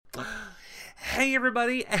Hey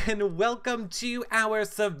everybody, and welcome to our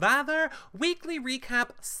Survivor Weekly Recap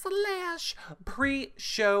 /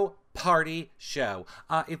 pre-show party show.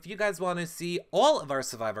 If you guys want to see all of our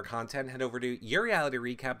Survivor content, head over to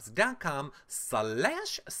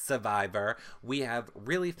yourrealityrecaps.com/Survivor. We have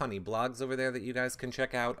really funny blogs over there that you guys can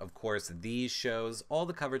check out. Of course, these shows, all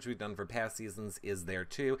the coverage we've done for past seasons is there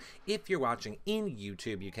too. If you're watching in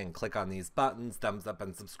YouTube, you can click on these buttons, thumbs up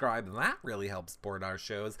and subscribe, and that really helps support our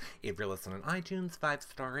shows. If you're listening on iTunes,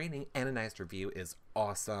 5-star rating and a nice review is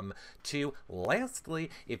awesome too. Lastly,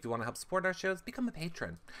 if you want to help support our shows, become a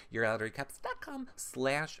patron.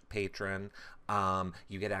 yourrealityrecaps.com/patron.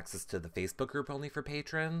 You get access to the Facebook group only for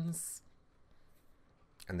patrons.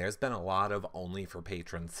 And there's been a lot of only for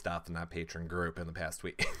patrons stuff in that patron group in the past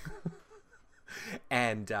week.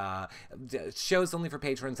 And shows only for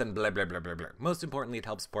patrons and blah, blah, blah, blah, blah. Most importantly, it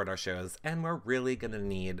helps support our shows. And we're really going to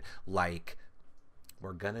need,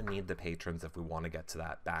 we're going to need the patrons if we want to get to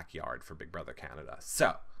that backyard for Big Brother Canada.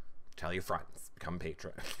 So, tell your friends. Become a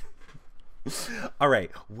patron. All right.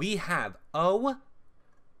 We have,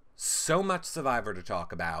 so much Survivor to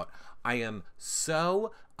talk about. I am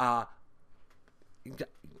so,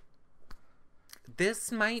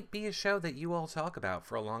 this might be a show that you all talk about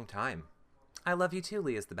for a long time. I love you too,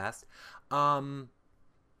 Leah's the best. Wow.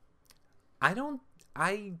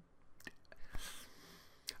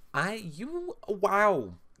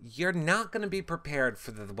 You're not going to be prepared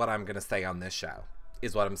for what I'm going to say on this show,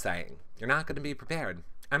 is what I'm saying. You're not going to be prepared.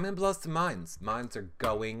 I'm going to blow some minds. Minds are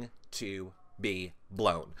going to be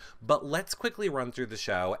blown. But let's quickly run through the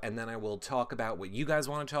show, and then I will talk about what you guys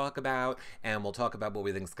want to talk about, and we'll talk about what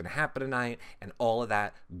we think is going to happen tonight, and all of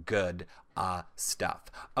that good stuff.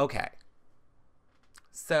 Okay.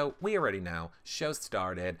 So, we already know. Show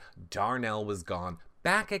started. Darnell was gone.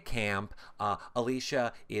 Back at camp,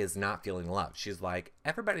 Alicia is not feeling loved. She's like,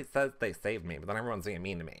 everybody says they saved me, but then everyone's being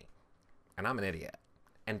mean to me. And I'm an idiot.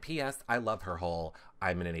 And P.S., I love her whole,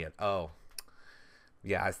 I'm an idiot. Oh,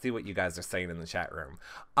 yeah, I see what you guys are saying in the chat room.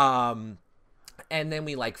 And then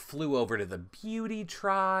we, flew over to the beauty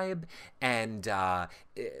tribe, and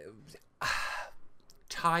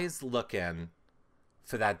Ty's looking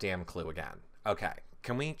for that damn clue again. Okay.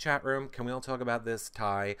 Can we, chat room, can we all talk about this?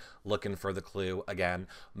 Ty looking for the clue again.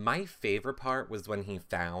 My favorite part was when he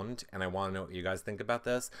found, and I want to know what you guys think about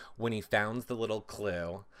this, when he found the little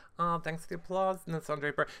clue. Oh, thanks for the applause, Miss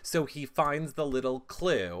Draper. So he finds the little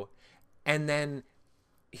clue, and then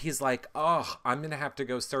he's like, oh, I'm going to have to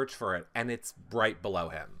go search for it, and it's right below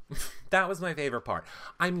him. That was my favorite part.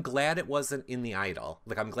 I'm glad it wasn't in the idol.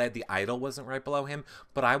 I'm glad the idol wasn't right below him,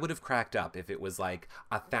 but I would have cracked up if it was like,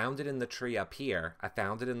 I found it in the tree up here. I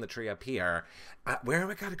found it in the tree up here. Where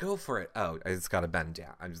do I got to go for it? Oh, I just got to bend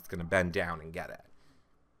down. I'm just going to bend down and get it.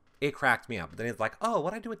 It cracked me up. But then he's like, oh,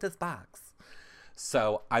 what'd I do with this box?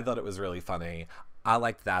 So I thought it was really funny. I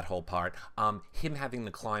liked that whole part. Him having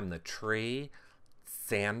to climb the tree.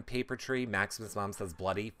 Sandpaper tree. Maximus' mom says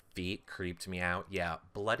bloody feet creeped me out. Yeah,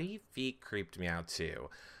 bloody feet creeped me out too.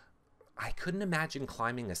 I couldn't imagine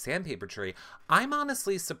climbing a sandpaper tree. I'm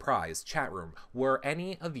honestly surprised. Chat room, were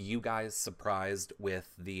any of you guys surprised with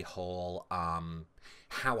the whole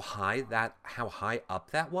how high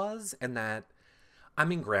up that was? And that, I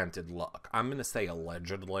mean, granted, look, I'm gonna say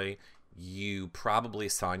allegedly, you probably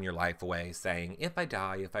sign your life away saying, if I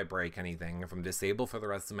die, if I break anything, if I'm disabled for the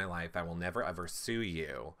rest of my life, I will never ever sue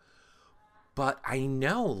you. But I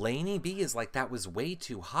know Lainey B is like, that was way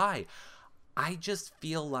too high. I just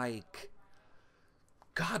feel like,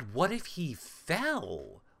 God, what if he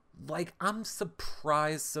fell? I'm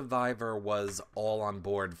surprised Survivor was all on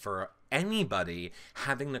board for anybody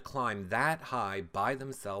having to climb that high by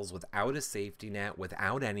themselves without a safety net,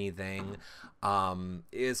 without anything,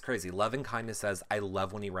 is crazy. Love and Kindness says, I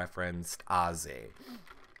love when he referenced Ozzy.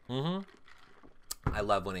 I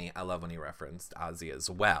love when he referenced Ozzy as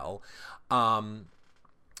well.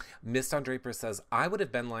 Miss Draper says, I would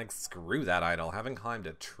have been like, screw that idol. Haven't climbed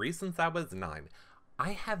a tree since I was 9.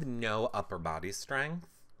 I have no upper body strength.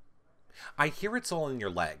 I hear it's all in your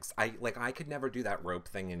legs. I could never do that rope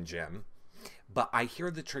thing in gym, but I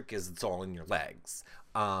hear the trick is it's all in your legs.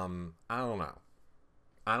 I don't know.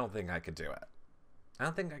 I don't think I could do it.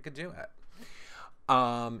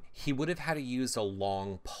 He would have had to use a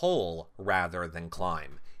long pole rather than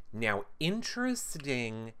climb. Now,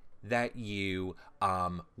 interesting that you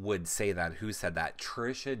would say that. Who said that?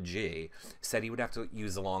 Trisha G said he would have to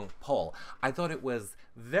use a long pole. I thought it was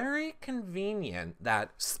very convenient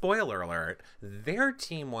that, spoiler alert, their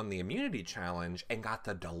team won the immunity challenge and got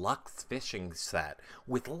the deluxe fishing set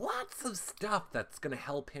with lots of stuff that's going to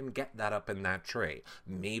help him get that up in that tree.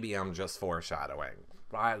 Maybe I'm just foreshadowing.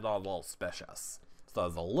 I was a little suspicious. So I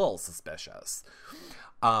was a little suspicious.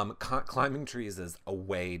 Climbing trees is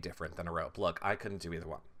way different than a rope. Look, I couldn't do either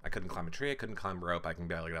one. I couldn't climb a tree. I couldn't climb a rope. I can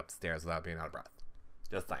barely get up the stairs without being out of breath.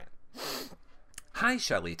 Just saying. Hi,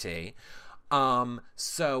 Shelly T.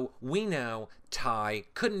 So we know Ty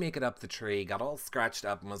couldn't make it up the tree, got all scratched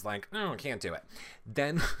up and was like, oh, I can't do it.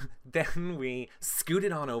 Then we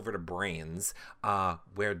scooted on over to Brains,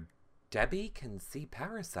 where Debbie can see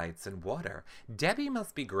parasites in water. Debbie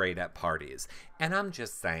must be great at parties. And I'm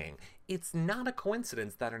just saying, it's not a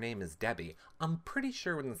coincidence that her name is Debbie. I'm pretty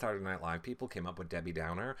sure when the Saturday Night Live people came up with Debbie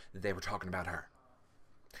Downer, they were talking about her.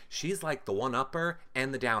 She's like the one-upper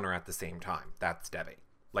and the downer at the same time. That's Debbie.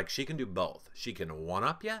 Like, she can do both. She can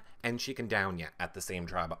one-up you, and she can down you at the same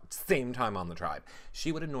time on the tribe.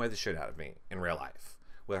 She would annoy the shit out of me in real life.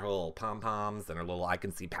 With her little pom-poms and her little, I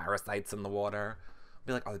can see parasites in the water. I'd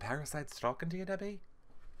be like, are the parasites talking to you, Debbie?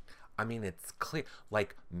 I mean, it's clear.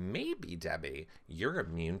 Like, maybe, Debbie, you're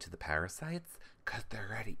immune to the parasites because they're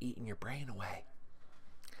already eating your brain away.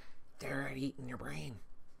 They're already eating your brain.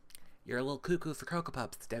 You're a little cuckoo for Cocoa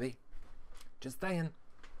Pups, Debbie. Just saying.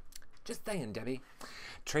 Just saying, Debbie.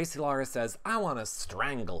 Tracy Laura says, I want to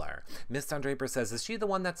strangle her. Miss Don Draper says, is she the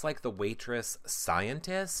one that's like the waitress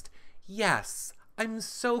scientist? Yes. I'm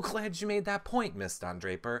so glad you made that point, Miss Don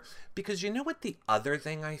Draper. Because you know what the other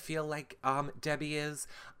thing I feel like Debbie is?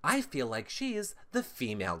 I feel like she's the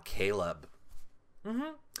female Caleb.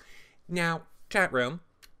 Now, chat room,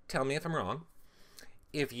 tell me if I'm wrong.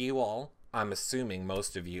 If you all, I'm assuming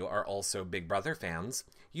most of you are also Big Brother fans,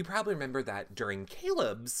 you probably remember that during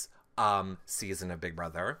Caleb's season of Big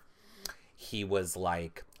Brother, he was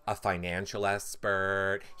like a financial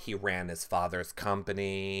expert. He ran his father's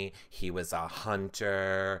company. He was a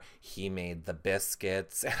hunter. He made the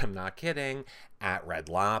biscuits, and I'm not kidding, at Red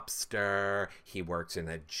Lobster. He worked in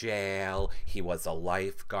a jail. He was a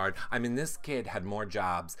lifeguard. I mean, this kid had more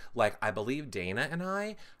jobs. Like, I believe Dana and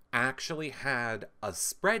I actually had a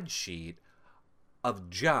spreadsheet of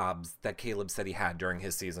jobs that Caleb said he had during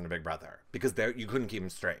his season of Big Brother, because there you couldn't keep him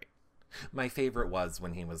straight. My favorite was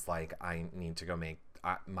when he was like, I need to go make,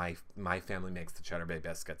 my family makes the Cheddar Bay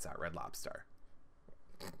biscuits at Red Lobster.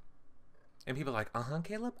 And people are like,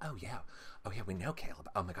 Caleb? Oh, yeah, we know Caleb.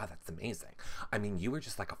 Oh, my God, that's amazing. I mean, you were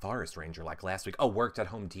just like a forest ranger like last week. Oh, worked at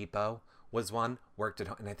Home Depot was one. Worked at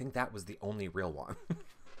home, and I think that was the only real one.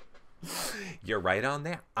 You're right on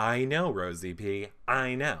there. I know, Rosie P.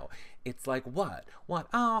 I know. It's like, what?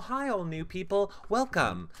 Oh, hi, all new people.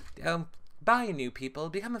 Welcome. Bye, new people.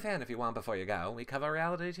 Become a fan if you want before you go. We cover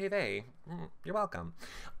reality TV. You're welcome.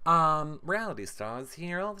 Reality stars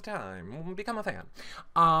here all the time. Become a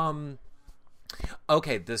fan.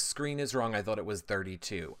 Okay, the screen is wrong. I thought it was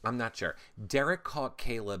 32. I'm not sure. Derek caught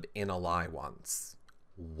Caleb in a lie once.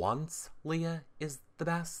 Once, Leah, is the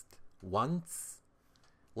best? Once?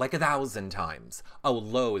 Like 1,000 times. Oh,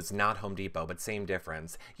 Lowe's, not Home Depot, but same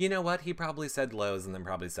difference. You know what? He probably said Lowe's and then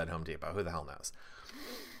probably said Home Depot. Who the hell knows?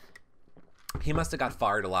 He must have got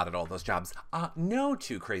fired a lot at all those jobs. No,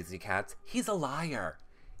 two crazy cats. He's a liar.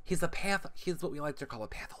 He's what we like to call a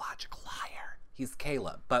pathological liar. He's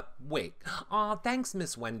Caleb. But wait. Thanks,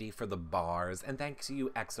 Miss Wendy, for the bars. And thanks to you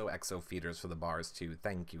XOXO feeders for the bars, too.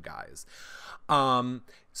 Thank you, guys.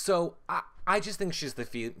 So I just think she's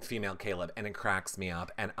the female Caleb, and it cracks me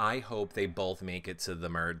up. And I hope they both make it to the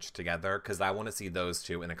merge together, because I want to see those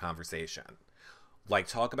two in a conversation. Like,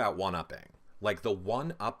 talk about one-upping. Like, the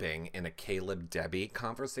one-upping in a Caleb-Debbie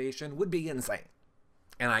conversation would be insane.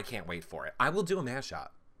 And I can't wait for it. I will do a mashup.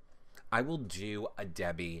 I will do a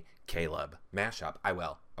Debbie-Caleb mashup. I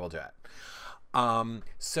will do it.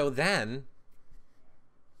 So then,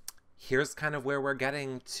 here's kind of where we're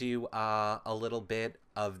getting to a little bit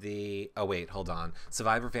of the... Oh, wait, hold on.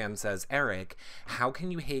 Survivor fan says, Eric, how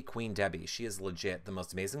can you hate Queen Debbie? She is legit the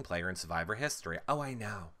most amazing player in Survivor history. Oh, I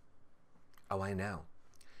know.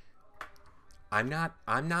 I'm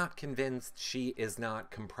not convinced she is not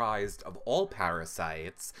comprised of all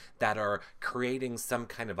parasites that are creating some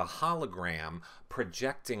kind of a hologram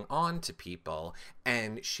projecting onto people,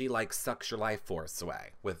 and she like sucks your life force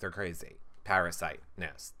away with her crazy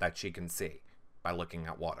parasiteness that she can see by looking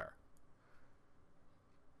at water.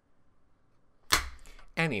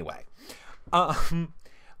 Anyway,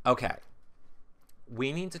 okay.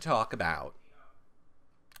 We need to talk about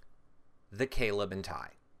the Caleb and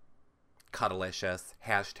Ty. Cuddalicious,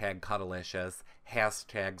 #Cuddalicious,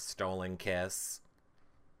 #Stolen Kiss.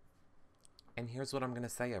 And here's what I'm going to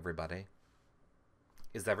say, everybody.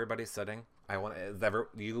 Is everybody sitting?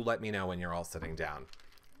 You let me know when you're all sitting down.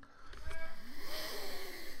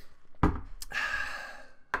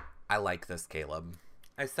 I like this Caleb.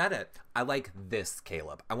 I said it. I like this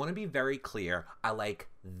Caleb. I want to be very clear. I like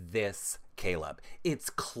this Caleb.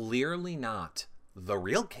 It's clearly not the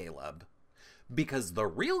real Caleb, because the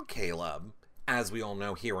real Caleb, as we all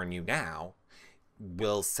know here and you now,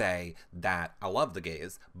 will say that I love the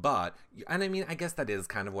gays, but, and I mean, I guess that is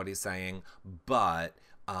kind of what he's saying, but,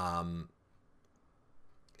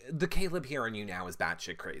 the Caleb here and you now is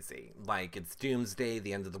batshit crazy. Like, it's doomsday,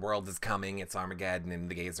 the end of the world is coming, it's Armageddon, and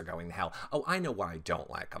the gays are going to hell. Oh, I know why I don't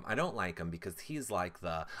like him. I don't like him because he's like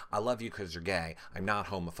the, I love you because you're gay, I'm not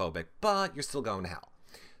homophobic, but you're still going to hell.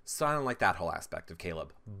 So I don't like that whole aspect of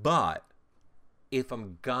Caleb. But if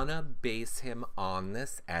I'm gonna base him on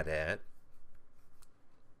this edit,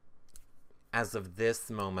 as of this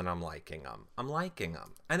moment, I'm liking him. I'm liking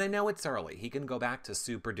him. And I know it's early. He can go back to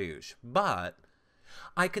super douche, but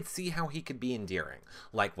I could see how he could be endearing.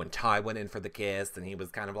 Like when Ty went in for the kiss and he was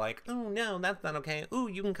kind of like, oh no, that's not okay. Ooh,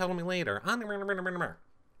 you can cuddle me later.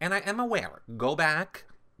 And I am aware. Go back.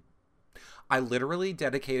 I literally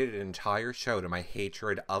dedicated an entire show to my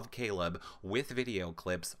hatred of Caleb with video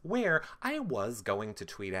clips where I was going to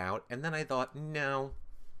tweet out, and then I thought, no,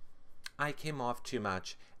 I came off too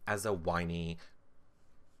much as a whiny,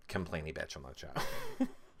 complainy bitch on that show.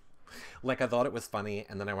 Like, I thought it was funny,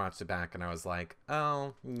 and then I watched it back, and I was like,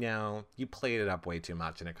 oh, no, you played it up way too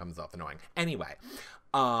much, and it comes off annoying. Anyway,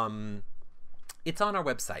 it's on our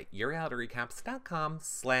website,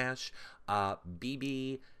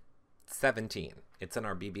 yourrealityrecaps.com/BB17. It's in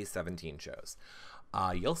our BB17 shows.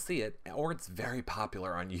 You'll see it, or it's very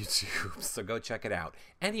popular on YouTube, so go check it out.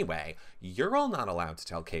 Anyway, you're all not allowed to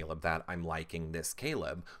tell Caleb that I'm liking this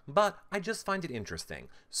Caleb, but I just find it interesting.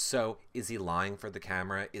 So, is he lying for the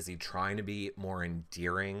camera? Is he trying to be more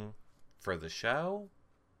endearing for the show?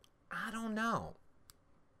 I don't know.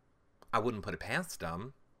 I wouldn't put it past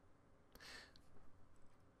him,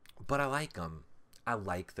 but I like him. I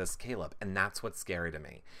like this Caleb, and that's what's scary to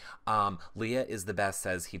me. Leah is the best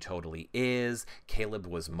says he totally is. Caleb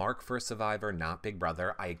was Mark for Survivor, not Big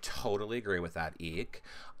Brother. I totally agree with that, Eek.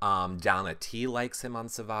 Donna T likes him on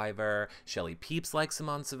Survivor. Shelly Peeps likes him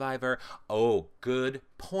on Survivor. Oh, good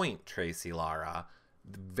point, Tracy Lara.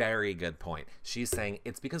 Very good point. She's saying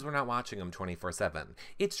it's because we're not watching him 24/7.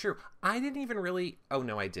 It's true. I didn't even really... Oh,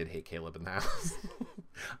 no, I did hate Caleb in the house.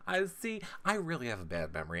 I really have a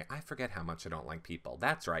bad memory. I forget how much I don't like people.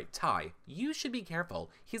 That's right. Ty, you should be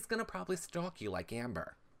careful. He's going to probably stalk you like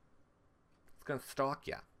Amber. He's going to stalk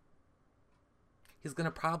you. He's going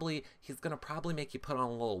to probably make you put on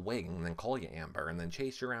a little wig and then call you Amber and then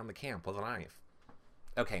chase you around the camp with a knife.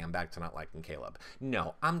 Okay, I'm back to not liking Caleb.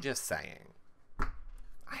 No, I'm just saying.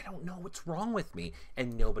 I don't know what's wrong with me,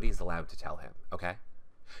 and nobody's allowed to tell him, okay?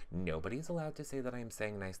 Nobody's allowed to say that I am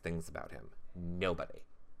saying nice things about him. Nobody.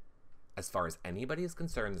 As far as anybody is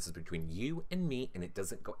concerned, this is between you and me, and it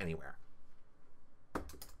doesn't go anywhere.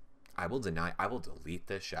 I will delete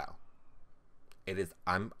this show.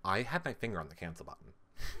 I have my finger on the cancel button.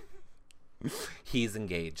 He's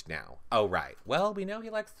engaged now. Oh, right. Well, we know he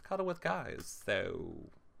likes to cuddle with guys, so...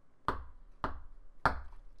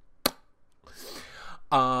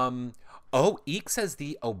 Eek says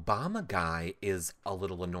the Obama guy is a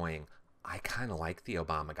little annoying. I kind of like the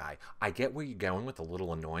Obama guy. I get where you're going with a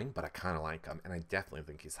little annoying, but I kind of like him, and I definitely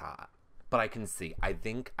think he's hot. But I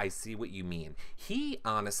think I see what you mean. He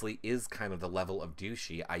honestly is kind of the level of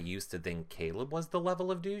douchey. I used to think Caleb was the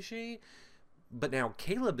level of douchey, but now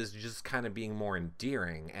Caleb is just kind of being more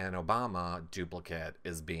endearing, and Obama duplicate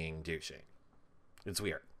is being douchey. It's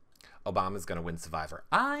weird. Obama's going to win Survivor.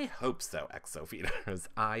 I hope so, Exopheaters.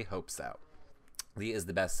 I hope so. Lee is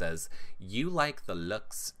the best says, you like the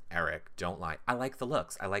looks, Eric. Don't lie. I like the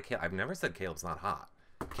looks. I like him. I've never said Caleb's not hot.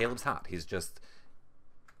 Caleb's hot. He's just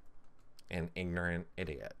an ignorant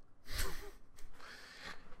idiot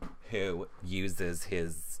who uses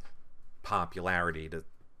his popularity to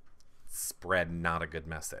spread not a good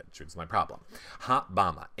message, which is my problem. Hot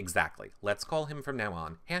Bama. Exactly. Let's call him from now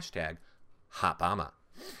on. Hashtag Hot Bama.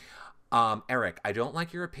 Eric, I don't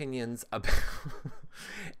like your opinions about...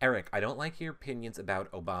 Eric, I don't like your opinions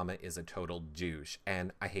about Obama is a total douche,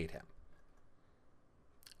 and I hate him.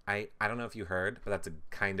 I don't know if you heard, but that's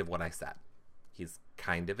kind of what I said. He's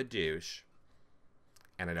kind of a douche,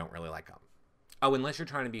 and I don't really like him. Oh, unless you're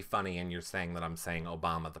trying to be funny and you're saying that I'm saying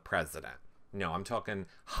Obama the president. No, I'm talking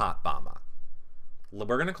Hot Bama.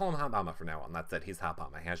 We're going to call him Hot Bama from now on. That's it. He's Hot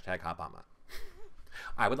Bama. Hashtag Hot Bama.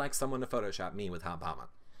 I would like someone to Photoshop me with Hot Bama.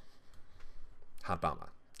 Hot Bama,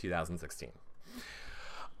 2016.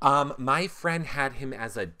 My friend had him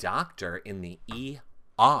as a doctor in the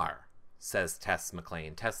ER, says Tess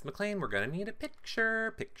McLean. Tess McLean, we're going to need a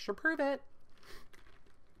picture. Picture prove it.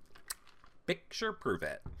 Picture prove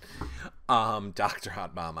it. Dr.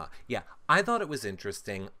 Hot Mama. Yeah, I thought it was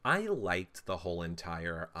interesting. I liked the whole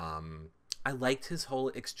entire I liked his whole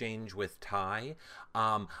exchange with Ty.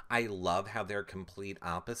 I love how they're complete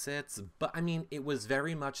opposites, but I mean, it was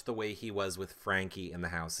very much the way he was with Frankie in the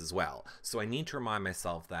house as well. So I need to remind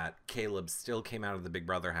myself that Caleb still came out of the Big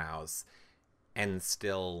Brother house and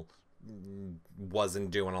still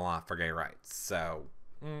wasn't doing a lot for gay rights. So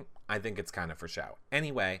I think it's kind of for show.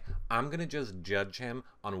 Anyway, I'm going to just judge him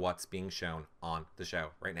on what's being shown on the show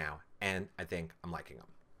right now. And I think I'm liking him.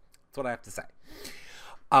 That's what I have to say.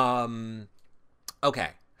 Okay.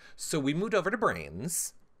 So we moved over to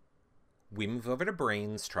Brains. We move over to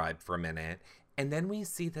Brains Tribe for a minute. And then we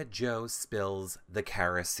see that Joe spills the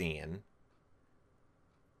kerosene.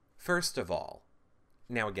 First of all,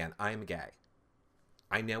 now again, I'm gay.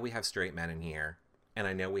 I know we have straight men in here. And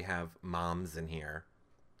I know we have moms in here.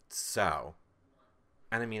 So,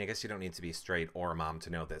 and I mean, I guess you don't need to be straight or a mom to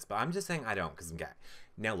know this, but I'm just saying I don't because I'm gay.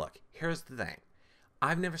 Now look, here's the thing.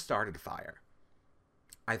 I've never started a fire.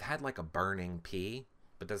 I've had like a burning pee,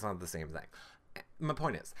 but that's not the same thing. My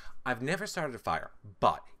point is, I've never started a fire,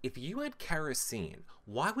 but if you had kerosene,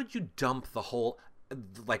 why would you dump the whole,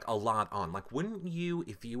 like a lot on? Like, wouldn't you,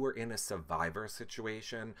 if you were in a Survivor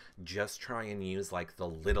situation, just try and use like the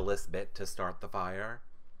littlest bit to start the fire?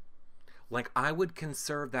 Like, I would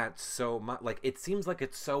conserve that so much. Like, it seems like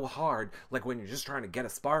it's so hard, like, when you're just trying to get a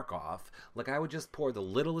spark off. Like, I would just pour the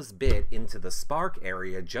littlest bit into the spark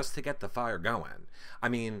area just to get the fire going. I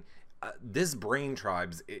mean, this brain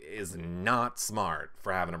tribes is not smart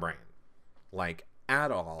for having a brain. Like, at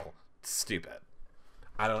all. Stupid.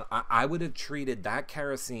 I would have treated that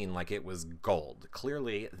kerosene like it was gold.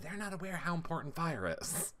 Clearly, they're not aware how important fire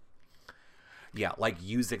is. Yeah, like,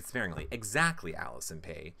 use it sparingly. Exactly, Allison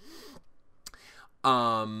P.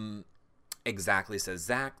 Exactly, says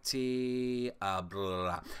Zach T. Blah, blah,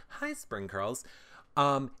 blah. Hi, Spring Curls.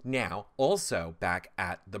 Now, also back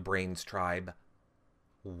at the Brains Tribe,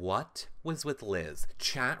 what was with Liz?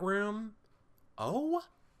 Chat room? Oh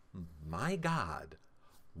my God.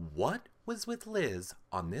 What was with Liz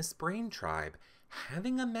on this Brain Tribe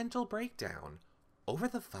having a mental breakdown over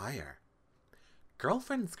the fire?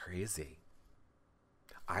 Girlfriend's crazy.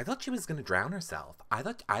 I thought she was gonna drown herself. I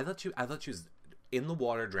thought she was in the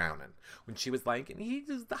water drowning when she was like, and he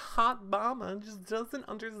just, the hot mama just doesn't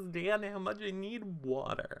understand how much I need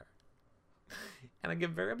water. And I get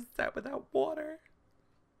very upset without water.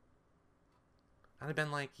 I'd have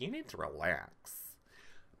been like, you need to relax.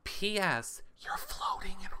 P.S. You're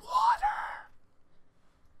floating in water.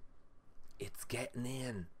 It's getting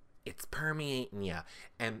in. It's permeating you.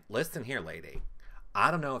 And listen here, lady.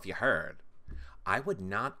 I don't know if you heard. I would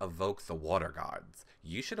not evoke the water gods.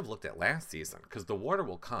 You should have looked at last season, because the water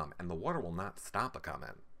will come, and the water will not stop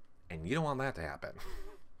a-coming. And you don't want that to happen.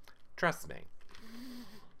 Trust me.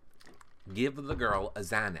 Give the girl a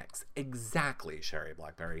Xanax. Exactly, Sherry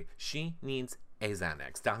Blackberry. She needs a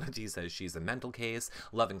Xanax. Donna G says she's a mental case.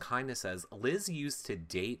 Love and Kindness says Liz used to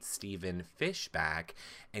date Stephen Fishback,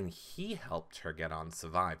 and he helped her get on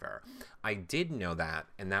Survivor. I did know that,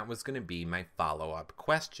 and that was going to be my follow-up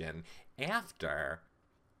question after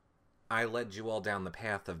I led you all down the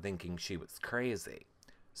path of thinking she was crazy.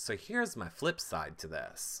 So here's my flip side to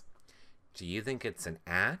this. Do you think it's an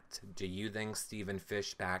act? Do you think Stephen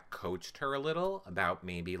Fishback coached her a little about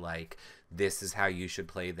maybe like, this is how you should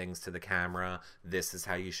play things to the camera, this is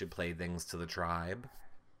how you should play things to the tribe?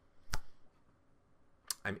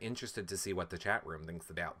 I'm interested to see what the chat room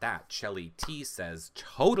thinks about that. Shelly T says,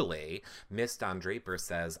 totally. Miss Don Draper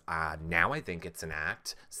says, now I think it's an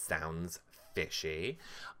act. Sounds fishy.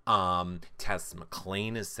 Tess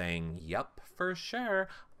McLean is saying, yep, for sure.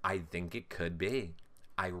 I think it could be.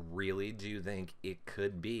 I really do think it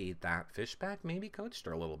could be that Fishback maybe coached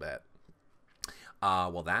her a little bit.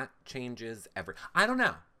 Well, that changes I don't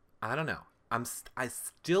know. I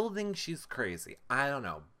still think she's crazy. I don't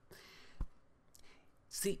know.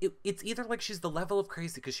 See, it's either like she's the level of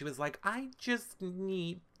crazy because she was like, I just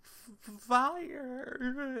need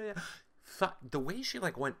fire. The way she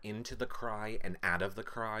like went into the cry and out of the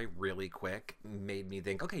cry really quick made me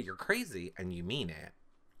think, okay, you're crazy and you mean it.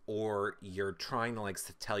 Or you're trying to like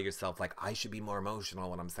tell yourself like, I should be more emotional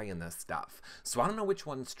when I'm saying this stuff. So I don't know which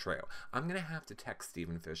one's true. I'm going to have to text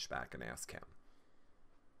Stephen Fishback and ask him.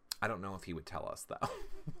 I don't know if he would tell us though.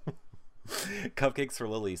 Cupcakes for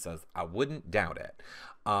Lily says, I wouldn't doubt it.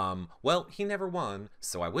 Well, he never won,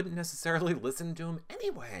 so I wouldn't necessarily listen to him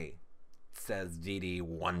anyway, says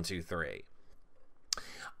DD123.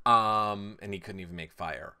 And he couldn't even make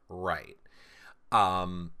fire. Right.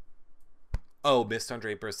 Oh, Miss Don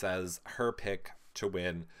Draper says her pick to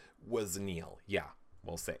win was Neil. Yeah,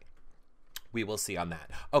 we'll see. We will see on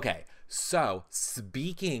that. Okay, so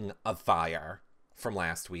speaking of fire from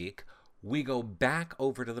last week, we go back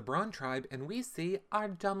over to the Braun tribe and we see our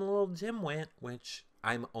dumb little dimwit, which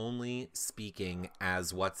I'm only speaking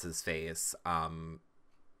as what's his face,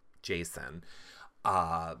 Jason,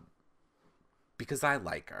 because I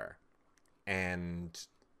like her. And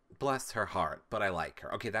bless her heart, but I like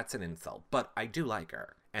her. Okay, that's an insult, but I do like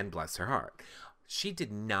her, and bless her heart. She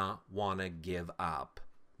did not want to give up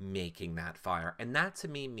making that fire, and that to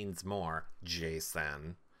me means more,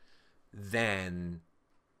 Jason, than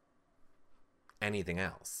anything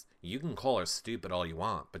else. You can call her stupid all you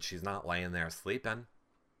want, but she's not laying there sleeping.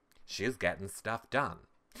 She's getting stuff done.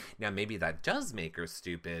 Now, maybe that does make her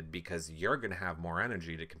stupid because you're going to have more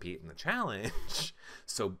energy to compete in the challenge.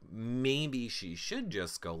 So maybe she should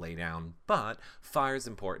just go lay down, but fire's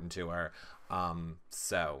important to her.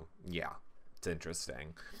 So, yeah, it's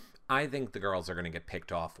interesting. I think the girls are going to get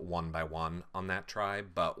picked off one by one on that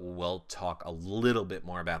tribe, but we'll talk a little bit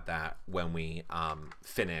more about that when we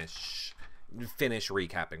finish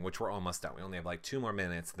recapping, which we're almost done. We only have like 2 more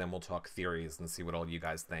minutes, then we'll talk theories and see what all you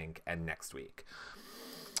guys think, and next week.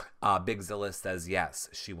 Big Zilla says yes,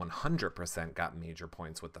 she 100% got major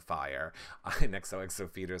points with the fire. XOXO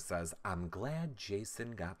Feeder says, I'm glad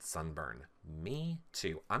Jason got sunburn. Me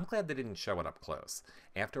too. I'm glad they didn't show it up close.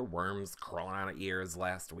 After worms crawling out of ears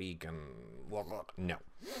last week and... No.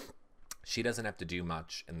 She doesn't have to do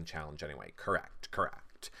much in the challenge anyway. Correct.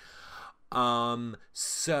 Right.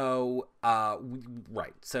 So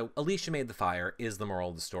Alicia made the fire is the moral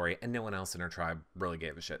of the story, and no one else in her tribe really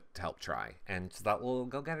gave a shit to help try. And so that little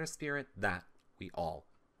go-getter spirit that we all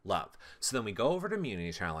love. So then we go over to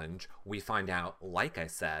Immunity Challenge. We find out, like I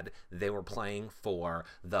said, they were playing for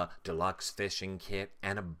the deluxe fishing kit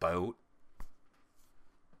and a boat.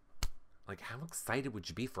 Like, how excited would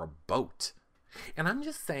you be for a boat? And I'm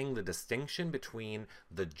just saying the distinction between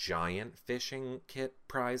the giant fishing kit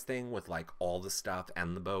prize thing with like all the stuff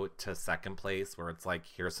and the boat to second place where it's like,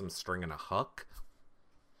 here's some string and a hook.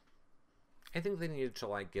 I think they needed to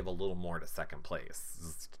like give a little more to second place.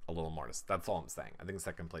 Just a little more. That's all I'm saying. I think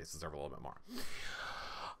second place deserve a little bit more.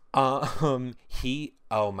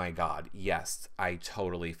 Oh my God. Yes, I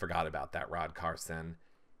totally forgot about that, Rod Carson.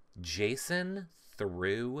 Jason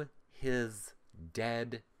threw his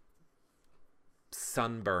dead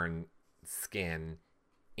sunburn skin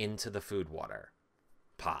into the food water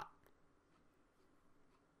pot.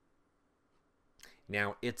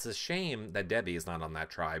 Now, it's a shame that Debbie is not on that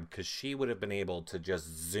tribe because she would have been able to just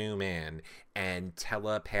zoom in and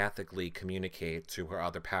telepathically communicate to her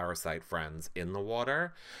other parasite friends in the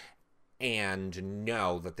water and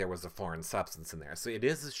know that there was a foreign substance in there. So it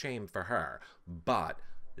is a shame for her, but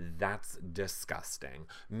that's disgusting.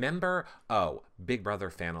 Remember, Big Brother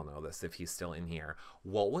fan will know this if he's still in here.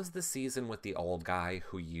 What was the season with the old guy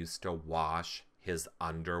who used to wash his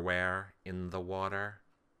underwear in the water?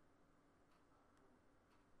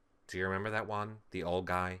 Do you remember that one? The old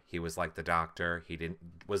guy, he was like the doctor.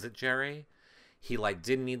 Was it Jerry? He like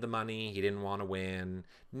didn't need the money. He didn't want to win.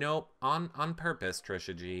 Nope, on purpose,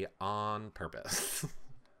 Trisha G, on purpose.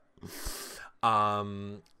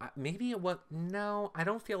 Maybe it was, no, I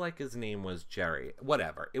don't feel like his name was Jerry.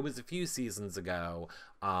 Whatever. It was a few seasons ago.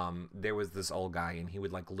 There was this old guy and he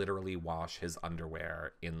would like literally wash his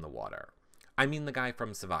underwear in the water. I mean the guy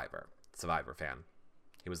from Survivor fan.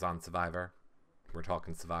 He was on Survivor. We're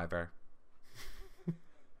talking Survivor.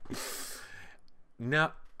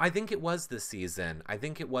 No, I think it was the season. I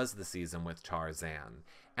think it was the season with Tarzan.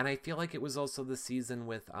 And I feel like it was also the season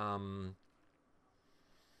with,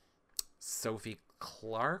 Sophie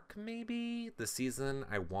Clark, maybe? The season,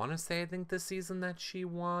 I want to say, I think the season that she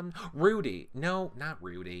won. Rudy. No, not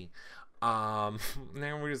Rudy. Now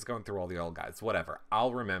we're just going through all the old guys. Whatever.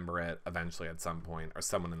 I'll remember it eventually at some point, or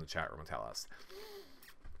someone in the chat room will tell us.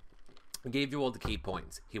 I gave you all the key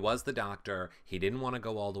points. He was the doctor. He didn't want to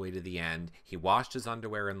go all the way to the end. He washed his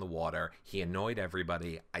underwear in the water. He annoyed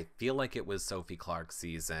everybody. I feel like it was Sophie Clark's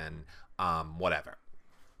season. Whatever.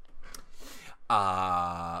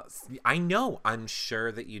 I know, I'm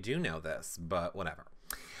sure that you do know this, but whatever.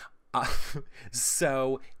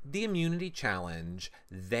 So the immunity challenge,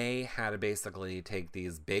 they had to basically take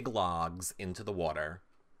these big logs into the water.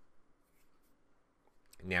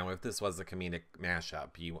 Now, if this was a comedic mashup,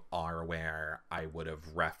 you are aware I would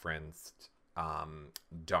have referenced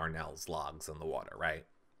Darnell's logs in the water, right?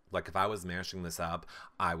 Like if I was mashing this up,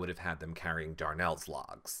 I would have had them carrying Darnell's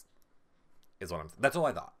logs. That's all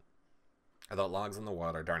I thought. I thought logs in the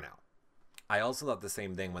water, Darnell. I also thought the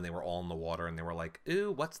same thing when they were all in the water and they were like,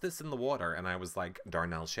 ooh, what's this in the water? And I was like,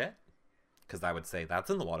 Darnell shit? Because I would say that's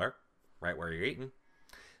in the water, right where you're eating.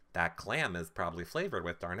 That clam is probably flavored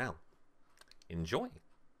with darnel. Enjoy.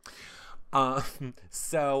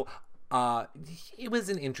 So it was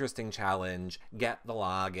an interesting challenge. Get the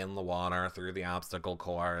log in the water through the obstacle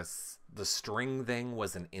course. The string thing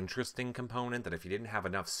was an interesting component, that if you didn't have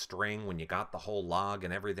enough string when you got the whole log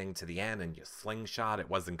and everything to the end and you slingshot, it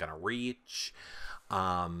wasn't going to reach.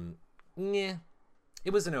 Yeah,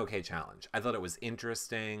 it was an okay challenge. I thought it was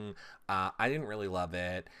interesting. I didn't really love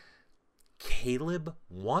it. Caleb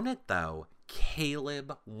won it, though.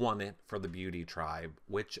 Caleb won it for the beauty tribe,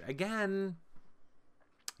 which, again,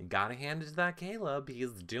 gotta hand it to that Caleb.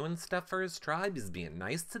 He's doing stuff for his tribe. He's being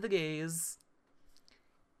nice to the gays.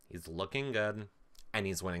 He's looking good. And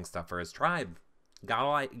he's winning stuff for his tribe.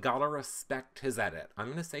 Gotta respect his edit. I'm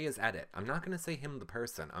gonna say his edit. I'm not gonna say him the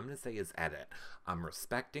person. I'm gonna say his edit. I'm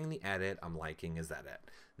respecting the edit. I'm liking his edit.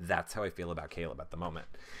 That's how I feel about Caleb at the moment.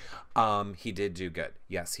 He did do good.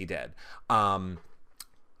 Yes, he did. Hot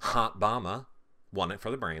Bama won it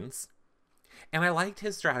for the brains. And I liked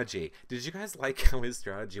his strategy. Did you guys like how his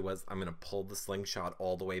strategy was, I'm gonna pull the slingshot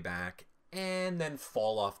all the way back and then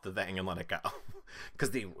fall off the thing and let it go?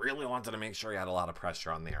 Because they really wanted to make sure he had a lot of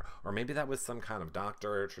pressure on there. Or maybe that was some kind of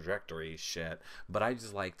doctor trajectory shit. But I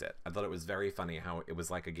just liked it. I thought it was very funny how it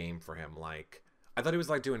was like a game for him. Like, I thought he was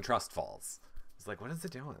like doing trust falls. It's like, what is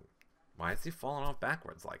it doing? Why is he falling off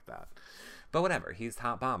backwards like that? But whatever, he's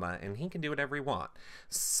Hot Bama, and he can do whatever he wants.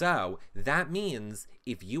 So, that means,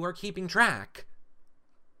 if you are keeping track,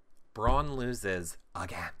 Braun loses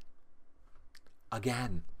again.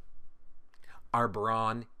 Again. Our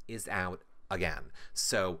Braun is out again.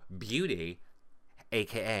 So, Beauty,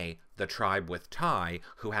 aka the tribe with Ty,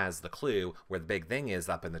 who has the clue where the big thing is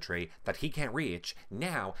up in the tree that he can't reach,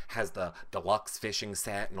 now has the deluxe fishing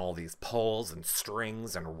set and all these poles and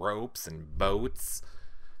strings and ropes and boats.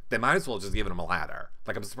 They might as well just give him a ladder.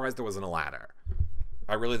 Like, I'm surprised there wasn't a ladder.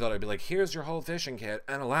 I really thought I'd be like, here's your whole fishing kit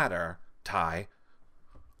and a ladder, Ty.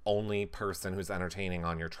 Only person who's entertaining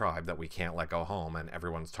on your tribe that we can't let go home and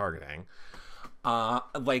everyone's targeting.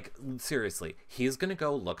 Like, seriously, he's gonna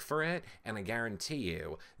go look for it, and I guarantee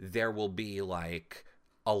you there will be, like,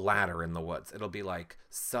 a ladder in the woods. It'll be like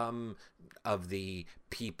some of the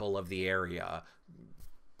people of the area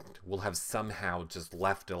will have somehow just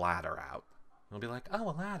left a ladder out. It'll be like, oh,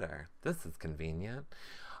 a ladder. This is convenient.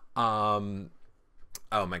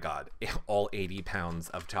 Oh my god. All 80 pounds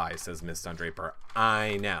of Ty, says Miss Dundraper.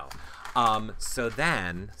 I know. So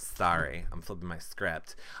then, sorry, I'm flipping my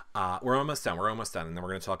script. We're almost done. And then we're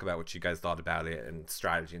going to talk about what you guys thought about it and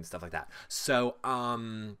strategy and stuff like that. So,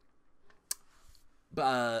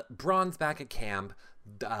 Braun's back at camp.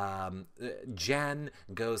 Jen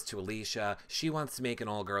goes to Alicia. She wants to make an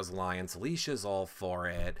all-girls alliance. Alicia's all for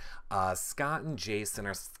it. Scott and Jason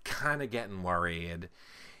are kind of getting worried.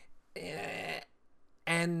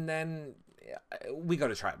 And then we go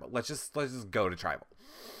to tribal. Let's just go to tribal.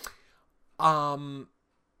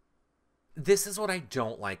 This is what I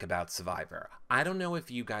don't like about Survivor. I don't know if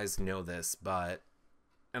you guys know this,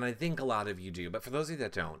 and I think a lot of you do, but for those of you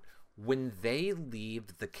that don't, when they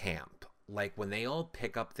leave the camp, like when they all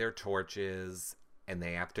pick up their torches and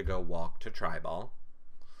they have to go walk to tribal,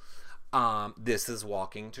 this is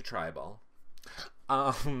walking to tribal,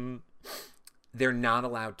 they're not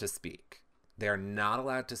allowed to speak. They're not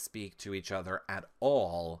allowed to speak to each other at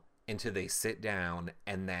all until they sit down,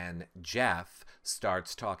 and then Jeff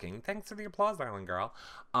starts talking. Thanks for the applause, Island Girl.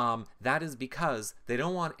 That is because they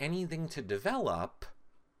don't want anything to develop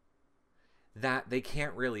that they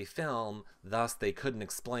can't really film, thus they couldn't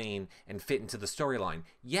explain and fit into the storyline.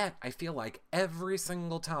 Yet, I feel like every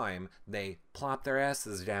single time they plop their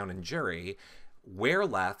asses down in jury, we're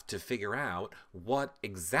left to figure out what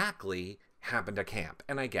exactly happened at camp.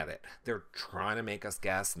 And I get it. They're trying to make us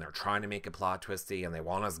guess, and they're trying to make it plot twisty, and they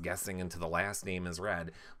want us guessing until the last name is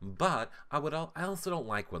read. But I also don't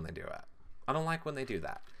like when they do it. I don't like when they do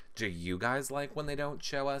that. Do you guys like when they don't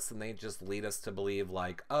show us and they just lead us to believe,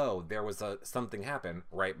 like, oh, there was something happened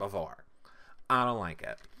right before? I don't like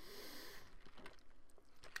it.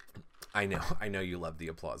 I know you love the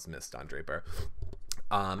applause, Miss Don Draper.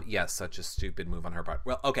 Yes, such a stupid move on her part.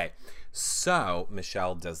 Well, okay. So,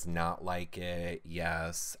 Michelle does not like it.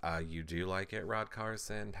 Yes, you do like it, Rod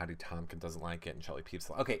Carson. Patty Tompkins doesn't like it, and Shelly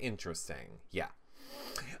Peeps. Okay, interesting. Yeah.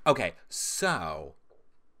 Okay, so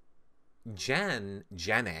Jenny,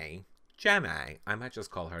 I might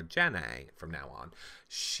just call her Jenny from now on.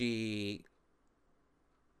 She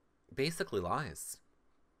basically lies.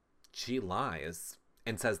 She lies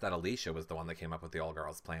and says that Alicia was the one that came up with the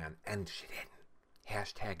all-girls plan, and she didn't.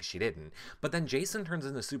 Hashtag she didn't. But then Jason turns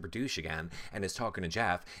into super douche again and is talking to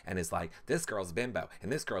Jeff and is like, this girl's a bimbo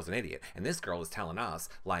and this girl's an idiot and this girl is telling us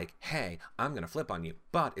like, hey, I'm gonna flip on you,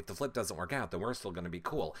 but if the flip doesn't work out, then we're still gonna be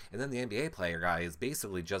cool. And then the NBA player guy is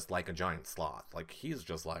basically just like a giant sloth. Like, he's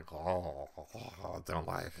just like, oh, don't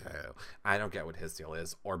like you. I don't get what his deal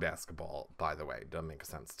is, or basketball, by the way. Doesn't make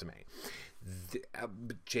sense to me.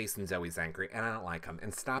 Jason's always angry and I don't like him.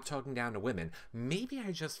 And stop talking down to women. Maybe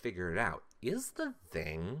I just figured it out. Is the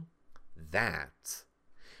thing that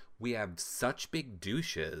we have such big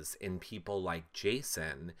douches in people like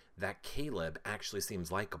Jason that Caleb actually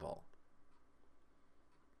seems likable?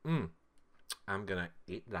 I'm gonna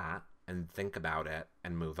eat that and think about it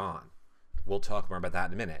and move on. We'll talk more about that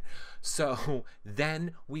in a minute. So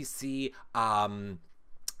then we see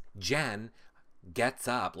Jen gets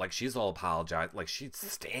up, like she's all apologized, like she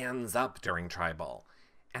stands up during tribal.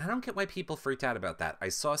 And I don't get why people freaked out about that. I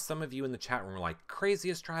saw some of you in the chat room were like,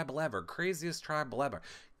 craziest tribal ever, craziest tribal ever.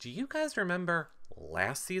 Do you guys remember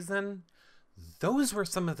last season? Those were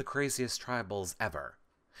some of the craziest tribals ever.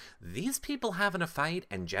 These people having a fight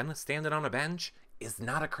and Jenna standing on a bench is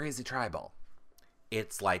not a crazy tribal.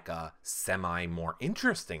 It's like a semi more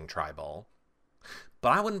interesting tribal,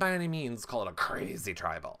 but I wouldn't by any means call it a crazy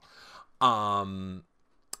tribal.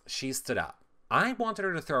 She stood up. I wanted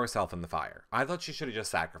her to throw herself in the fire. I thought she should have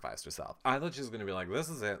just sacrificed herself. I thought she was going to be like, this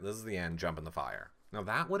is it. This is the end. Jump in the fire. Now,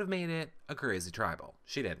 that would have made it a crazy tribal.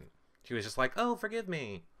 She didn't. She was just like, oh, forgive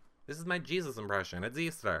me. This is my Jesus impression. It's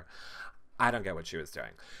Easter. I don't get what she was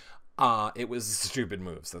doing. It was a stupid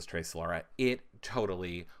move, says Tracy Laura. It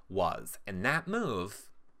totally was. And that move,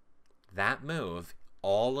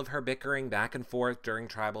 all of her bickering back and forth during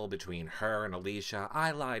tribal between her and Alicia. I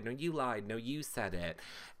lied. No, you said it.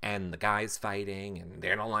 And the guys fighting, and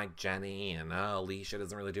they don't like Jenny, and Alicia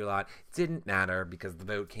doesn't really do a lot. Didn't matter because the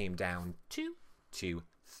vote came down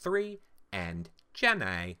 2-3, and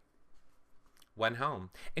Jenny went home.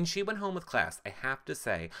 And she went home with class. I have to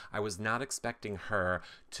say, I was not expecting her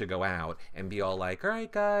to go out and be all like, all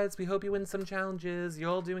right, guys, we hope you win some challenges. You're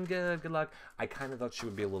all doing good. Good luck. I kind of thought she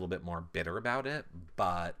would be a little bit more bitter about it,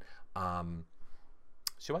 but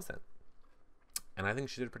she wasn't. And I think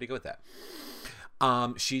she did pretty good with that.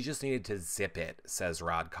 She just needed to zip it, says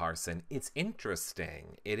Rod Carson. It's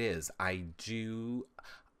interesting. It is. I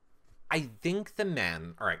think the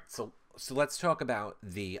men... All right, so let's talk about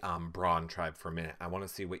the Braun tribe for a minute. I want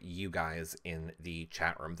to see what you guys in the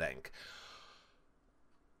chat room think.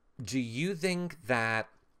 Do you think that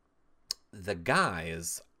the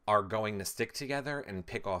guys are going to stick together and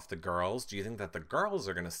pick off the girls? Do you think that the girls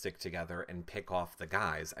are going to stick together and pick off the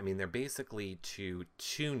guys? I mean, they're basically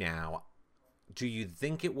 2-2 now. Do you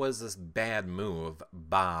think it was this bad move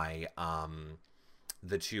by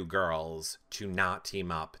the two girls to not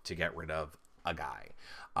team up to get rid of a guy?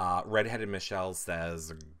 Redheaded Michelle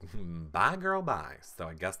says, bye girl, bye. So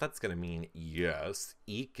I guess that's going to mean yes.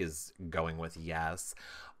 Eek is going with yes.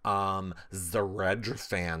 Zaredra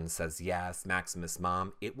fan says yes. Maximus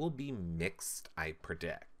Mom, it will be mixed, I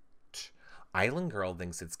predict. Island Girl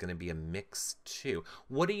thinks it's going to be a mix too.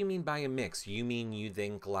 What do you mean by a mix? You mean you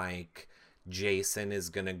think like Jason is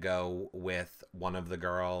going to go with one of the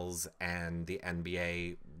girls and the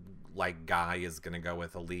NBA like guy is going to go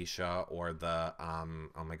with Alicia, or the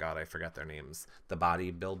oh my god, I forget their names, the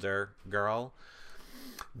bodybuilder girl?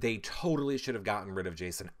 They totally should have gotten rid of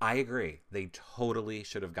Jason. I agree. They totally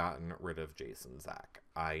should have gotten rid of Jason, Zach.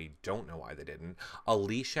 I don't know why they didn't.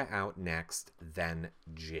 Alicia out next, then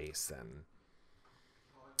Jason.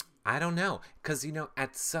 I don't know, because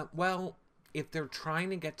at some, well, if they're trying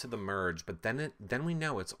to get to the merge, but then we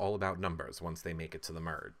know it's all about numbers once they make it to the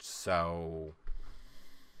merge. So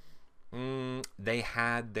they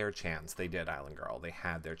had their chance. They did, Island Girl. They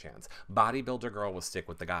had their chance. Bodybuilder Girl will stick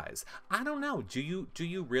with the guys. I don't know. Do you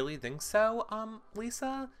really think so,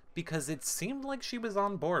 Lisa? Because it seemed like she was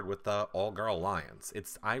on board with the all-girl alliance.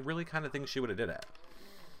 I really kind of think she would have did it.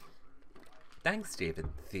 Thanks, David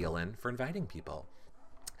Thielen, for inviting people.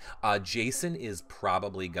 Jason is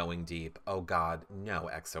probably going deep. Oh god, no,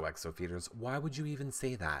 XOXO feeders. Why would you even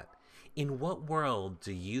say that? In what world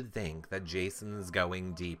do you think that Jason's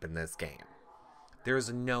going deep in this game?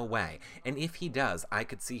 There's no way. And if he does, I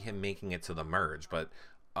could see him making it to the merge, but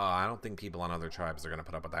I don't think people on other tribes are going to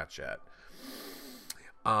put up with that shit.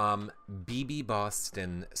 BB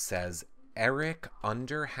Boston says, Eric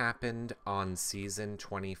under happened on season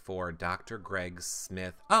 24. Dr. Greg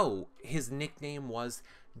Smith. Oh, his nickname was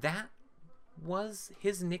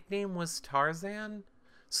Tarzan?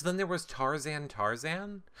 So then there was Tarzan?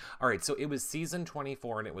 All right, so it was season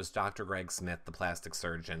 24 and it was Dr. Greg Smith, the plastic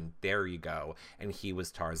surgeon. There you go. And he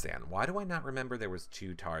was Tarzan. Why do I not remember there was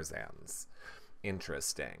 2 Tarzans?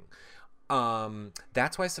 Interesting.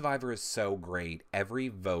 That's why Survivor is so great. Every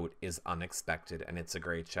vote is unexpected and it's a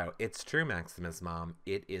great show. It's true, Maximus Mom.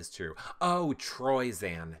 It is true. Oh,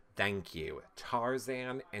 Troyzan. Thank you.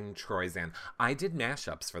 Tarzan and Troyzan. I did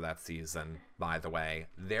mashups for that season, by the way.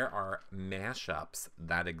 There are mashups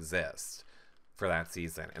that exist for that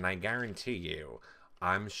season. And I guarantee you,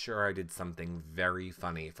 I'm sure I did something very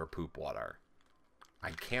funny for Poop Water. I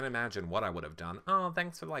can't imagine what I would have done. Oh,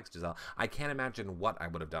 thanks for the likes, Giselle. I can't imagine what I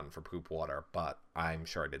would have done for Poop Water, but I'm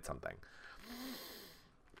sure I did something.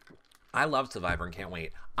 I love Survivor and can't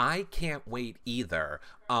wait. I can't wait either.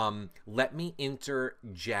 Let me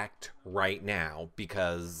interject right now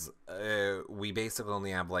because we basically only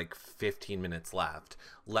have like 15 minutes left.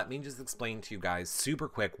 Let me just explain to you guys super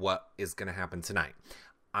quick what is going to happen tonight.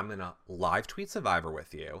 I'm going to live tweet Survivor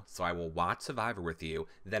with you. So I will watch Survivor with you.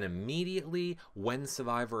 Then immediately when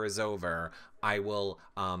Survivor is over, I will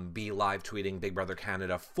be live tweeting Big Brother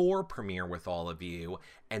Canada for premiere with all of you.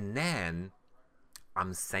 And then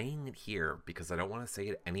I'm saying it here because I don't want to say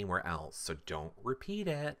it anywhere else. So don't repeat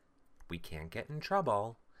it. We can't get in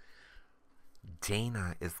trouble.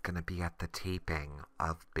 Dana is going to be at the taping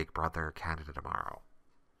of Big Brother Canada tomorrow.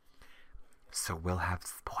 So we'll have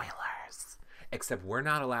spoilers. Except we're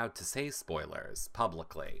not allowed to say spoilers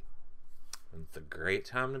publicly. It's a great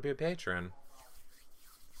time to be a patron.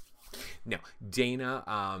 No,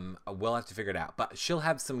 Dana, we'll have to figure it out. But she'll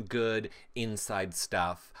have some good inside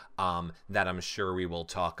stuff that I'm sure we will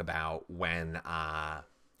talk about when...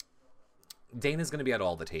 Dana's going to be at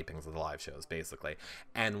all the tapings of the live shows, basically.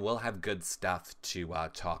 And we'll have good stuff to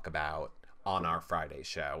talk about on our Friday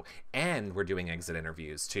show. And we're doing exit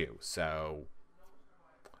interviews, too. So...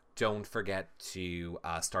 don't forget to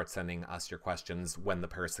start sending us your questions when the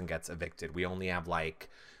person gets evicted. We only have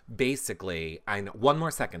basically, I know, one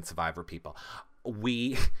more second, Survivor people.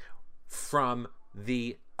 From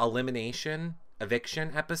the eviction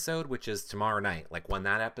episode, which is tomorrow night, when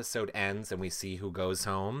that episode ends and we see who goes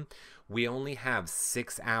home, we only have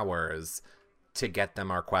 6 hours to get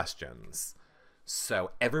them our questions.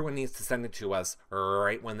 So everyone needs to send it to us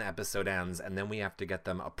right when the episode ends, and then we have to get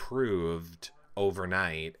them approved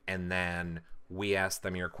overnight, and then we ask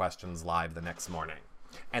them your questions live the next morning,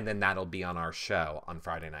 and then that'll be on our show on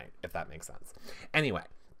Friday night, if that makes sense. Anyway,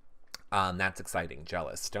 that's exciting.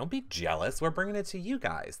 Jealous. Don't be jealous. We're bringing it to you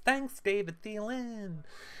guys. Thanks, David Thielen.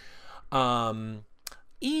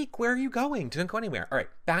 Eek, where are you going? Didn't go anywhere. All right,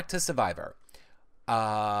 back to Survivor.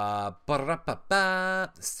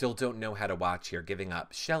 Still don't know how to watch here. Giving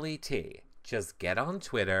up. Shelly T. Just get on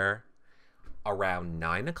Twitter around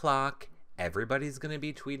 9 o'clock. Everybody's going to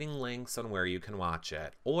be tweeting links on where you can watch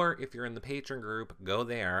it. Or if you're in the patron group, go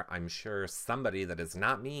there. I'm sure somebody that is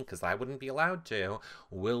not me, because I wouldn't be allowed to,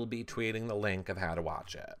 will be tweeting the link of how to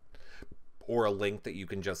watch it. Or a link that you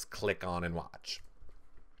can just click on and watch.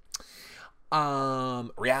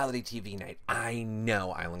 Reality TV night. I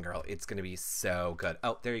know, Island Girl. It's going to be so good.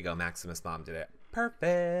 Oh, there you go. Maximus Mom did it.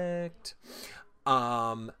 Perfect.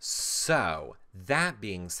 So, that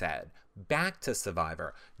being said, back to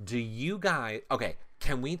Survivor. Do you guys... Okay,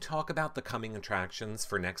 can we talk about the coming attractions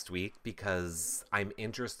for next week? Because I'm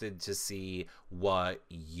interested to see what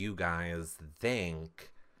you guys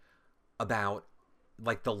think about,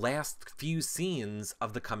 the last few scenes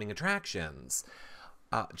of the coming attractions.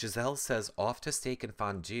 Giselle says, off to steak and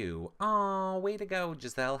fondue. Oh, way to go,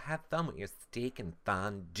 Giselle. Have fun with your steak and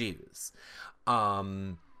fondues.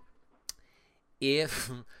 I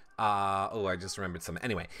just remembered something.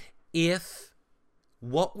 Anyway, if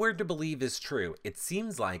what we're to believe is true, it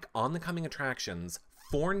seems like on the coming attractions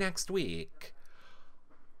for next week,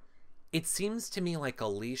 it seems to me like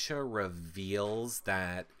Alicia reveals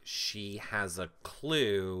that she has a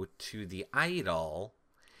clue to the idol,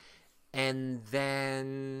 and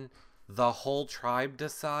then the whole tribe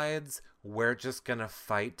decides we're just gonna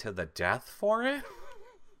fight to the death for it.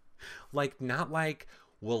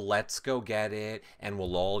 Well, let's go get it and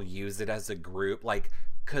we'll all use it as a group.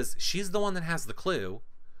 Because she's the one that has the clue,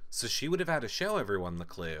 so she would have had to show everyone the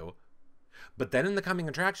clue. But then in the coming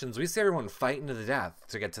attractions, we see everyone fighting to the death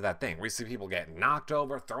to get to that thing. We see people getting knocked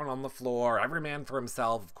over, thrown on the floor, every man for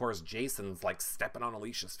himself. Of course, Jason's stepping on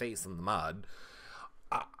Alicia's face in the mud.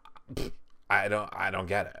 I don't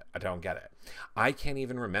get it. I don't get it. I can't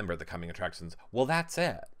even remember the coming attractions. Well, that's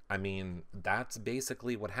it. I mean, that's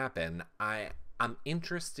basically what happened. I'm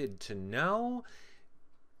interested to know.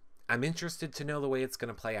 I'm interested to know the way it's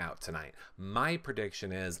going to play out tonight. My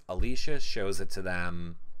prediction is Alicia shows it to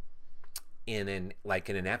them in an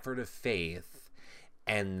effort of faith,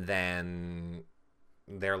 and then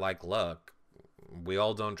they're like, look, we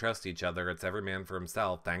all don't trust each other. It's every man for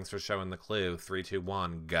himself. Thanks for showing the clue. 3, 2,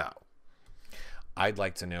 1, go. I'd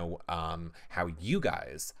like to know how you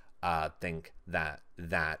guys think that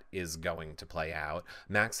is going to play out.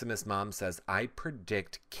 Maximus Mom says, I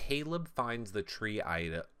predict Caleb finds the tree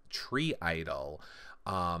idol,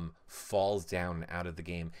 falls down out of the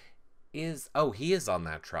game. He is on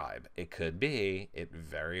that tribe. It could be. It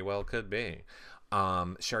very well could be.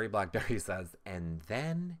 Sherry Blackberry says, and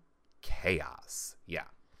then chaos. Yeah.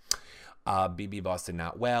 BB Boston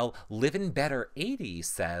not well. Living Better 80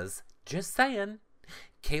 says, just saying.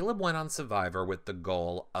 Caleb went on Survivor with the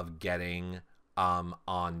goal of getting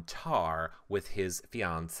on Tar with his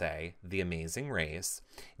fiance, The Amazing Race.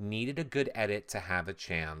 Needed a good edit to have a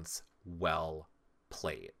chance. Well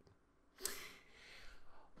played.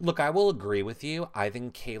 Look, I will agree with you. I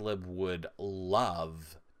think Caleb would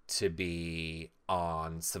love to be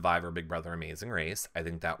on Survivor Big Brother Amazing Race. I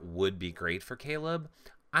think that would be great for Caleb.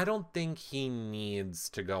 I don't think he needs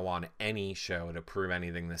to go on any show to prove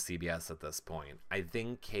anything to CBS at this point. I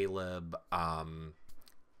think Caleb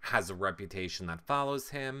has a reputation that follows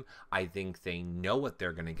him. I think they know what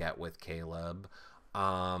they're going to get with Caleb.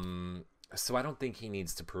 So I don't think he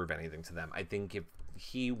needs to prove anything to them. I think if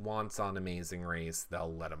he wants on Amazing Race,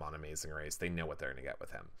 they'll let him on Amazing Race. They know what they're going to get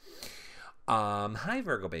with him. Hi,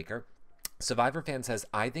 Virgo Baker. Survivor fan says,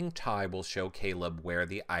 I think Ty will show Caleb where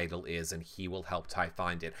the idol is and he will help Ty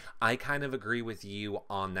find it. I kind of agree with you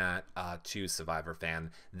on that too, Survivor fan.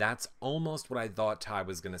 That's almost what I thought Ty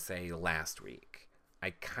was going to say last week. I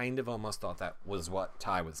kind of almost thought that was what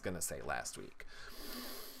Ty was going to say last week.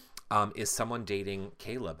 Is someone dating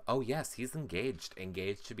Caleb? Oh, yes, he's engaged.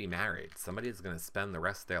 Engaged to be married. Somebody's going to spend the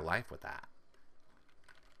rest of their life with that.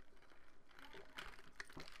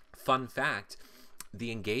 Fun fact,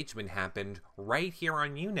 the engagement happened right here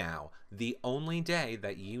on YouNow. The only day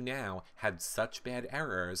that YouNow had such bad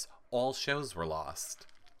errors, all shows were lost.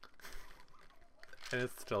 And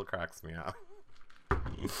it still cracks me up.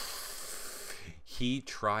 He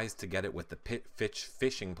tries to get it with the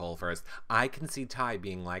fishing pole first. I can see Ty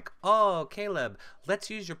being like, oh, Caleb, let's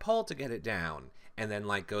use your pole to get it down. And then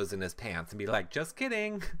like goes in his pants and be like, just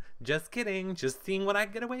kidding, just seeing what I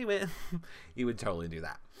get away with. He would totally do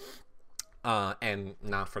that. And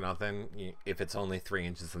not for nothing, if it's only 3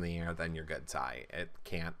 inches in the air, then you're good, Ty. It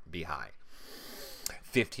can't be high.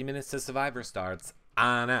 15 minutes to Survivor starts.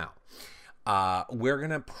 I know. We're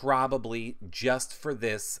gonna probably just for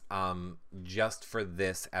this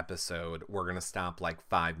episode, we're gonna stop like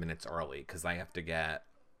 5 minutes early because I have to get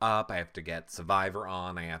up, I have to get Survivor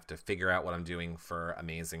on, I have to figure out what I'm doing for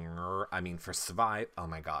for Survive. Oh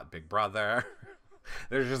my God, Big Brother.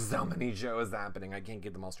 There's just so many shows happening. I can't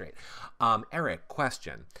get them all straight. Eric,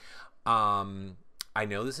 question. I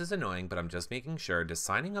know this is annoying, but I'm just making sure. Does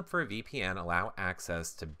signing up for a VPN allow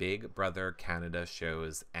access to Big Brother Canada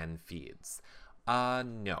shows and feeds?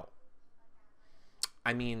 No.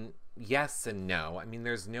 I mean, yes and no. I mean,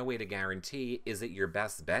 there's no way to guarantee. Is it your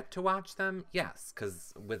best bet to watch them? Yes,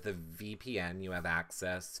 because with a VPN, you have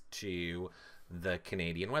access to the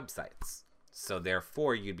Canadian websites. So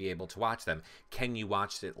therefore, you'd be able to watch them. Can you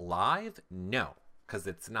watch it live? No, because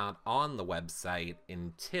it's not on the website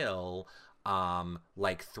until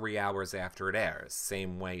like 3 hours after it airs.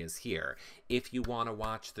 Same way as here. If you want to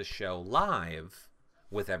watch the show live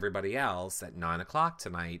with everybody else at 9 o'clock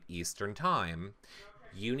tonight Eastern time,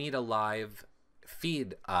 you need a live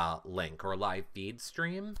feed link or a live feed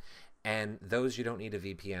stream, and those you don't need a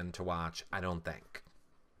VPN to watch, I don't think.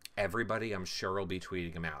 Everybody, I'm sure, will be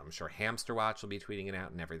tweeting them out. I'm sure Hamster Watch will be tweeting it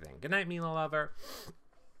out and everything. Good night, Mila Lover.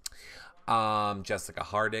 Jessica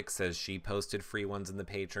Hardick says she posted free ones in the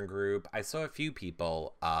patron group. I saw a few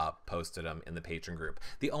people posted them in the patron group.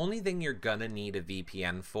 The only thing you're gonna need a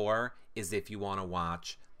VPN for is if you want to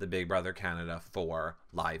watch the Big Brother Canada 4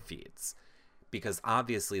 live feeds. Because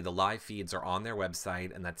obviously the live feeds are on their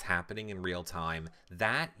website and that's happening in real time.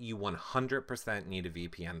 That you 100% need a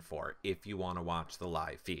VPN for if you want to watch the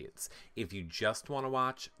live feeds. If you just want to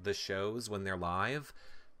watch the shows when they're live,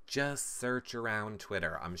 just search around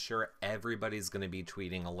Twitter. I'm sure everybody's going to be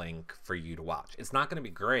tweeting a link for you to watch. It's not going to be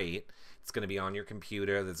great. It's going to be on your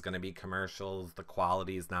computer. There's going to be commercials. The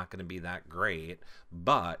quality is not going to be that great,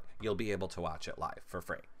 but you'll be able to watch it live for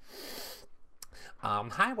free.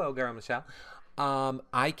 Hi, well, girl, Michelle.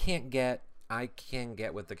 I can't get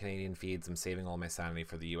with the Canadian feeds. I'm saving all my sanity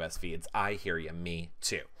for the US feeds. I hear you. Me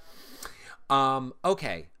too.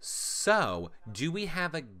 Okay, so do we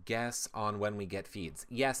have a guess on when we get feeds?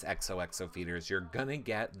 Yes, XOXO feeders, you're gonna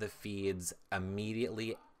get the feeds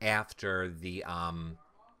immediately after the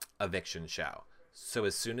eviction show. So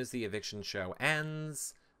as soon as the eviction show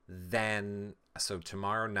ends, then so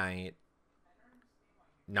tomorrow night,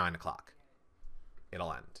 9 o'clock,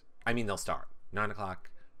 it'll end. I mean, they'll start 9 o'clock.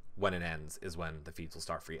 When it ends is when the feeds will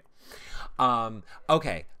start for you.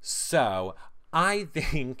 Okay, so I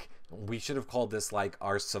think we should have called this like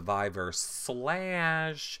our Survivor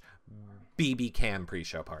slash BB Cam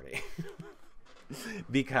pre-show party.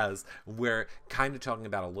 Because we're kind of talking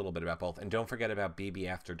about a little bit about both. And don't forget about BB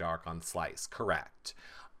After Dark on Slice. Correct.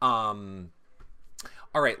 All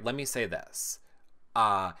right, let me say this.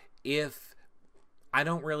 If I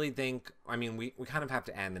don't really think, I mean, we kind of have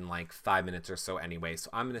to end in like 5 minutes or so anyway. So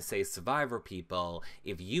I'm going to say, Survivor people,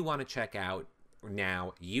 if you want to check out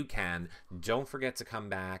now, you can. Don't forget to come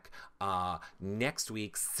back next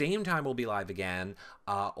week. Same time we'll be live again.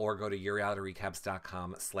 Or go to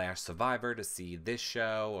yourrealityrecaps.com/survivor to see this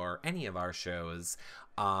show or any of our shows.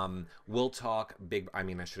 We'll talk I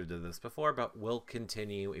should have done this before, but we'll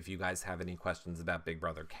continue. If you guys have any questions about Big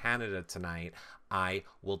Brother Canada tonight, I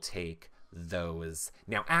will take those.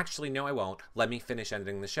 Now, actually, no, I won't. Let me finish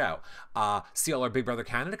ending the show. See all our Big Brother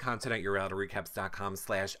Canada content at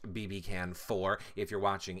yourrealityrecaps.com/bbcan4. If you're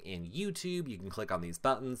watching in YouTube, you can click on these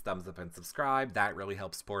buttons, thumbs up and subscribe. That really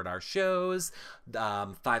helps support our shows.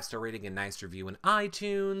 5-star rating and nice review in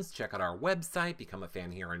iTunes. Check out our website. Become a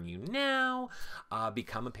fan here on You Now.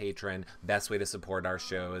 Become a patron. Best way to support our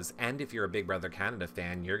shows. And if you're a Big Brother Canada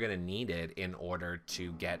fan, you're going to need it in order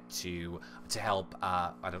to get to help.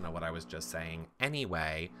 I don't know what I was just saying.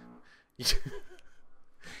 Anyway,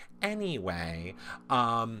 I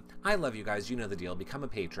love you guys. You know the deal. Become a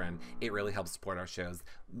patron. It really helps support our shows.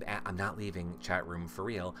 I'm not leaving chat room for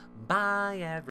real. Bye, everyone.